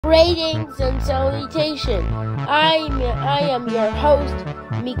Greetings and salutation. I am your host,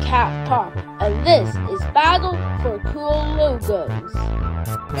 Mecat Pop, and this is Battle for Cool Logos.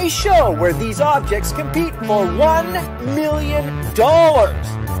 A show where these objects compete for $1 million.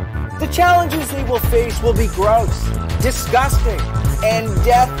 The challenges they will face will be gross, disgusting, and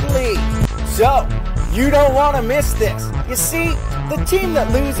deathly. So, you don't want to miss this. You see, the team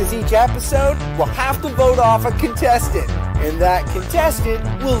that loses each episode will have to vote off a contestant, and that contestant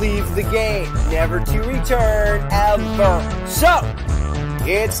will leave the game, never to return ever. So,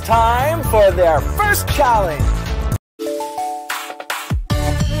 it's time for their first challenge.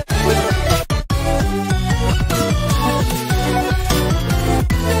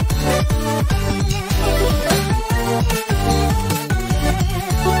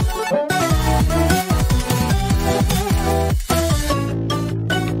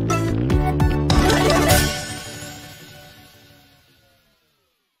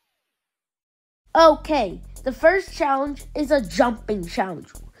 Okay, the first challenge is a jumping challenge.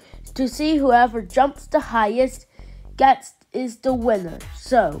 To see whoever jumps the highest is the winner.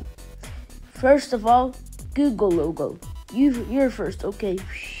 So, first of all, Google logo. You're first, okay.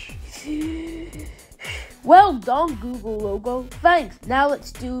 Well done, Google logo. Thanks. Now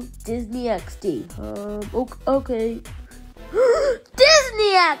let's do Disney XD. Okay.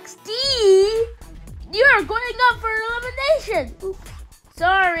 Disney XD? You're going up for elimination. Oops.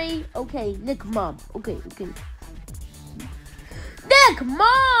 Sorry. Okay, Nick Mom. Okay. Nick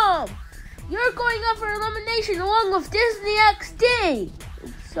Mom! You're going up for elimination along with Disney XD.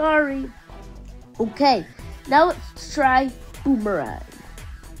 Sorry. Okay, now let's try Boomerang.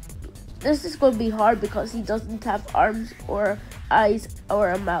 This is going to be hard because he doesn't have arms or eyes or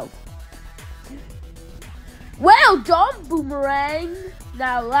a mouth. Well done, Boomerang.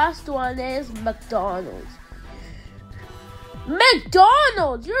 Now last one is McDonald's.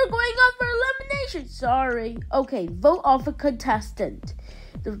 McDonald's, you're going up for elimination. Sorry. Okay, vote off a contestant,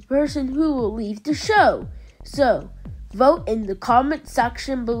 the person who will leave the show. So, vote in the comment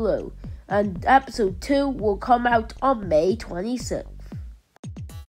section below, and episode 2 will come out on May 26th.